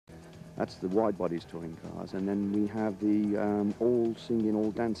That's the wide bodies touring cars. And then we have the all singing,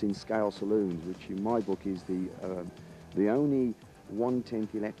 all dancing scale saloons, which in my book is the only 1/10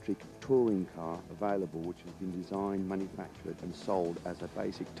 electric touring car available, which has been designed, manufactured and sold as a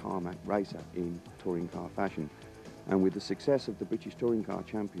basic tarmac racer in touring car fashion. And with the success of the British Touring Car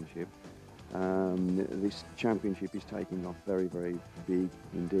Championship, this championship is taking off very, very big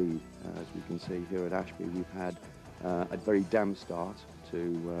indeed. As we can see here at Ashby, we've had a very damp start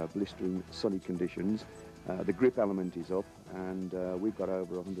to blistering sunny conditions. The grip element is up, and we've got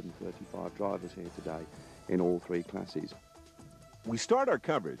over 135 drivers here today in all three classes. We start our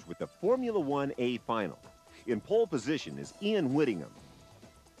coverage with the Formula 1A final. In pole position is Ian Whittingham.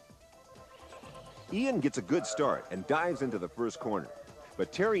 Ian gets a good start and dives into the first corner,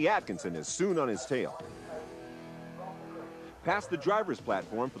 but Terry Atkinson is soon on his tail. Past the driver's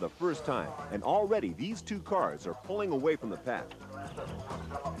platform for the first time, and already these two cars are pulling away from the pack.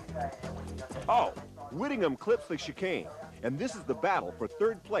 Oh, Whittingham clips the chicane, and this is the battle for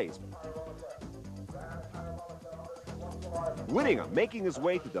third place. Whittingham making his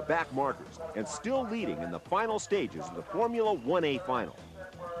way through the back markers and still leading in the final stages of the Formula 1A final.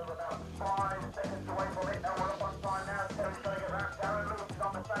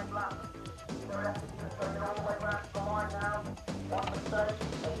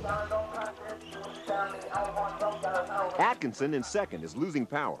 Atkinson in second is losing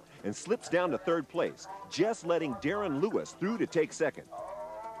power and slips down to third place, just letting Darren Lewis through to take second.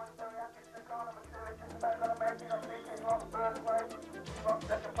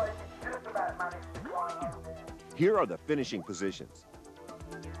 Here are the finishing positions.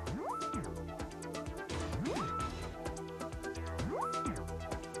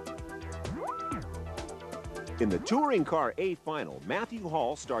 In the Touring Car A final, Matthew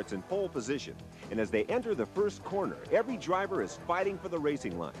Hall starts in pole position, and as they enter the first corner, every driver is fighting for the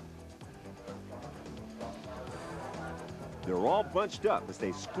racing line. They're all bunched up as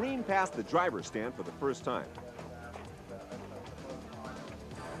they scream past the driver's stand for the first time.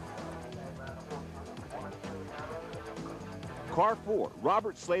 Car 4,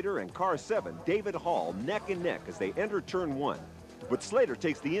 Robert Slater, and Car 7, David Hall, neck and neck as they enter turn 1. But Slater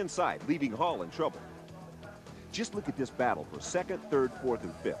takes the inside, leaving Hall in trouble. Just look at this battle for second, third, fourth,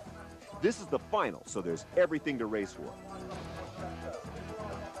 and fifth. This is the final, so there's everything to race for.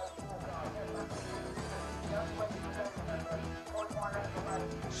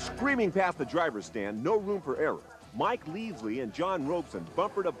 Screaming past the driver's stand, no room for error. Mike Leavesley and John Robeson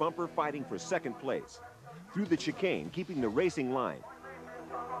bumper to bumper fighting for second place. Through the chicane, keeping the racing line.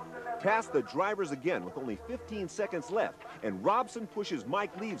 Past the drivers again with only 15 seconds left, and Robson pushes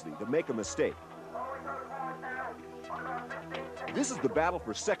Mike Leavesley to make a mistake. This is the battle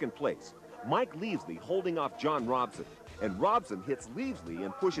for second place. Mike Leavesley holding off John Robson, and Robson hits Leavesley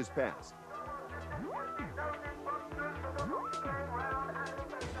and pushes past.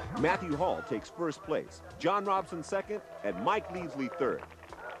 Matthew Hall takes first place, John Robson second, and Mike Leavesley third.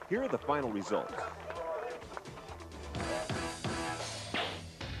 Here are the final results.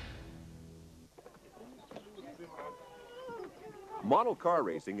 Model car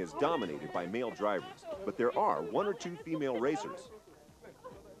racing is dominated by male drivers, but there are one or two female racers.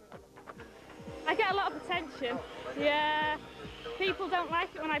 I get a lot of attention. Yeah, people don't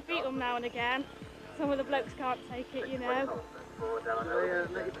like it when I beat them now and again. Some of the blokes can't take it, you know. Do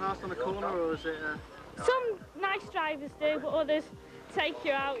they let you pass on the corner, or is it... Some nice drivers do, but others take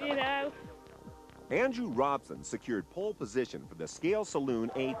you out, you know. Andrew Robson secured pole position for the Scale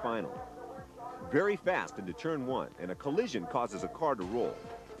Saloon A final. Very fast into turn 1, and a collision causes a car to roll.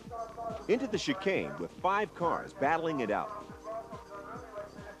 Into the chicane with 5 cars battling it out.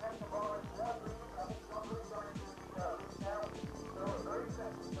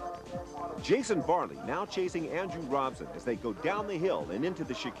 Jason Varley now chasing Andrew Robson as they go down the hill and into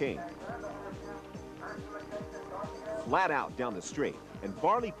the chicane. Flat out down the straight, and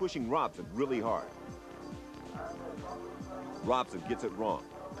Varley pushing Robson really hard. Robson gets it wrong,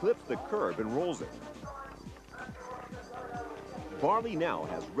 clips the curb and rolls it. Varley now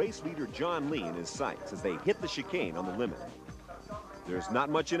has race leader John Lee in his sights as they hit the chicane on the limit. There's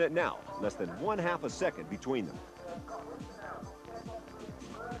not much in it now, less than 1/2 a second between them.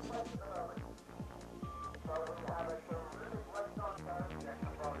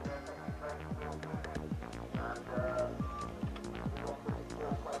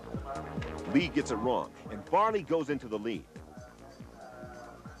 Lee gets it wrong, and Varley goes into the lead.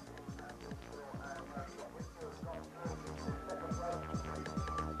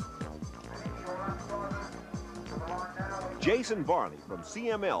 Jason Varley from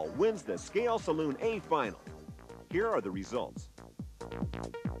CML wins the Scale Saloon A final. Here are the results.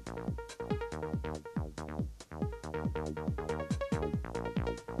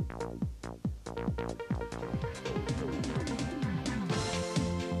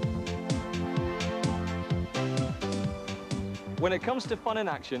 When it comes to fun and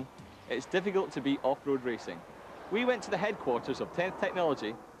action, it's difficult to beat off-road racing. We went to the headquarters of 10th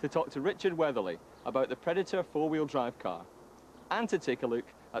Technology to talk to Richard Weatherly about the Predator four-wheel drive car and to take a look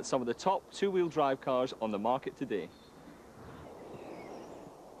at some of the top two-wheel drive cars on the market today.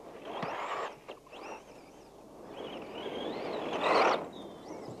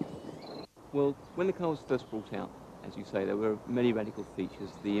 Well, when the car was first brought out, as you say, there were many radical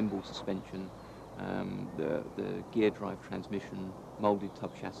features: the inboard suspension, the gear drive transmission, moulded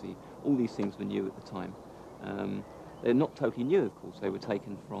tub chassis. All these things were new at the time. They're not totally new, of course. They were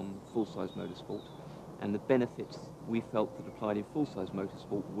taken from full-size motorsport, and the benefits we felt that applied in full-size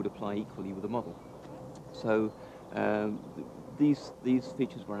motorsport would apply equally with the model. So these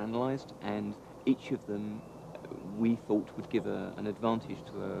features were analysed, and each of them we thought would give an advantage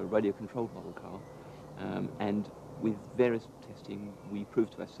to a radio-controlled model car, and with various testing we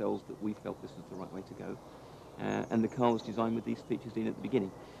proved to ourselves that we felt this was the right way to go, and the car was designed with these features in at the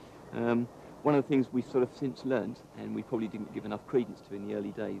beginning. One of the things we've sort of since learned, and we probably didn't give enough credence to in the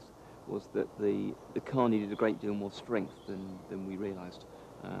early days, was that the car needed a great deal more strength than we realised.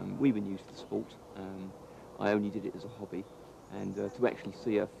 We were new to the sport. I only did it as a hobby, and to actually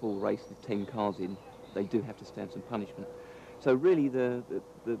see a full race with 10 cars in, they do have to stand some punishment. So really the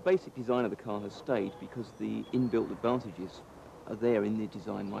basic design of the car has stayed because the inbuilt advantages are there in the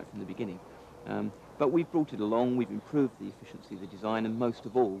design right from the beginning. But we've brought it along, we've improved the efficiency of the design, and most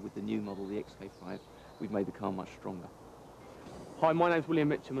of all, with the new model, the XK5, we've made the car much stronger. Hi, my name's William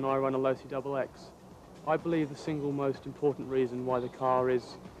Mitchum and I run a Losi XX. I believe the single most important reason why the car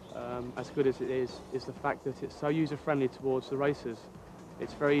is as good as it is the fact that it's so user-friendly towards the racers.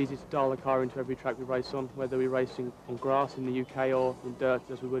 It's very easy to dial the car into every track we race on, whether we're racing on grass in the UK or in dirt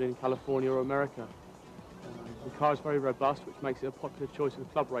as we would in California or America. The car is very robust, which makes it a popular choice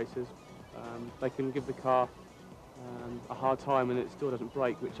with club racers. They can give the car a hard time and it still doesn't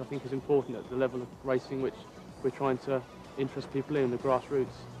break, which I think is important at the level of racing which we're trying to interest people in the grassroots.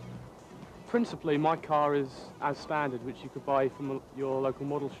 Principally, my car is as standard, which you could buy from your local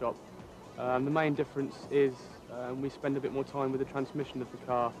model shop. The main difference is we spend a bit more time with the transmission of the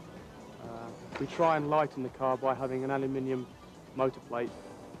car. We try and lighten the car by having an aluminium motor plate,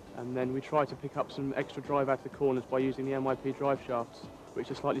 and then we try to pick up some extra drive out of the corners by using the MIP drive shafts, which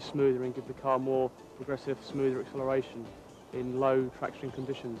are slightly smoother and give the car more progressive, smoother acceleration in low traction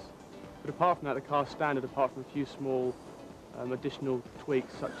conditions. But apart from that, the car's standard, apart from a few small additional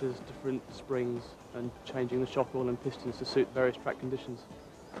tweaks such as different springs and changing the shock oil and pistons to suit various track conditions.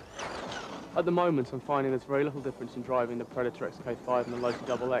 At the moment, I'm finding there's very little difference in driving the Predator XK5 and the Losi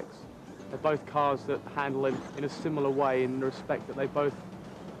XX. They're both cars that handle in a similar way in the respect that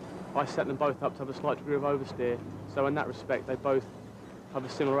I set them both up to have a slight degree of oversteer. So in that respect, they both have a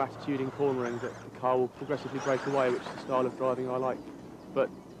similar attitude in cornering, that the car will progressively break away, which is the style of driving I like. But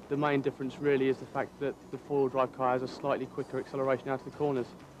the main difference really is the fact that the four-wheel drive car has a slightly quicker acceleration out of the corners.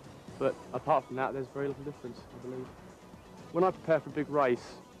 But apart from that, there's very little difference, I believe. When I prepare for a big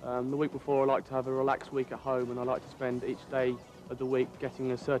race, the week before I like to have a relaxed week at home, and I like to spend each day of the week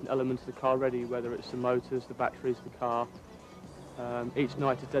getting a certain element of the car ready, whether it's the motors, the batteries, the car. Each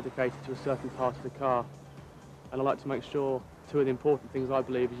night is dedicated to a certain part of the car. And I like to make sure, two of the important things I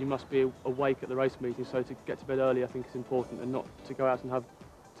believe is you must be awake at the race meeting, so to get to bed early I think is important, and not to go out and have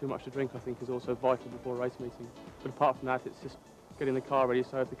too much to drink I think is also vital before a race meeting. But apart from that, it's just getting the car ready,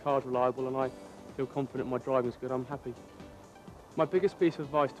 so if the car's reliable and I feel confident my driving's good, I'm happy. My biggest piece of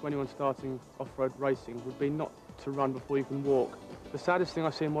advice to anyone starting off-road racing would be not to run before you can walk. The saddest thing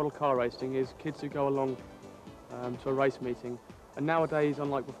I see in model car racing is kids who go along to a race meeting, and nowadays,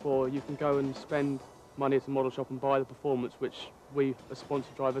 unlike before, you can go and spend money at a model shop and buy the performance which we as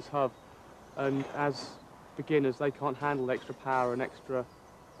sponsored drivers have, and as beginners they can't handle the extra power and extra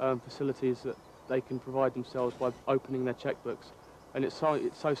facilities that they can provide themselves by opening their checkbooks. And it's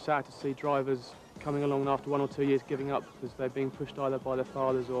so sad to see drivers coming along and after 1 or 2 years giving up because they're being pushed either by their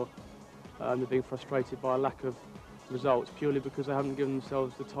fathers or they're being frustrated by a lack of results purely because they haven't given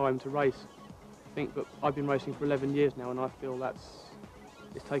themselves the time to race. But I've been racing for 11 years now, and I feel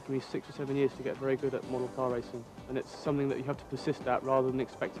it's taken me 6 or 7 years to get very good at model car racing, and it's something that you have to persist at rather than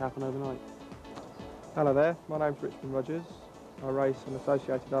expect to happen overnight. Hello there, my name's Richmond Rogers. I race an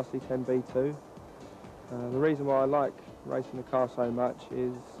associated RC10 B2. The reason why I like racing the car so much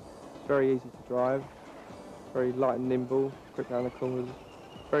is it's very easy to drive, very light and nimble, quick around the corners,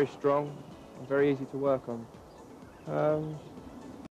 very strong and very easy to work on.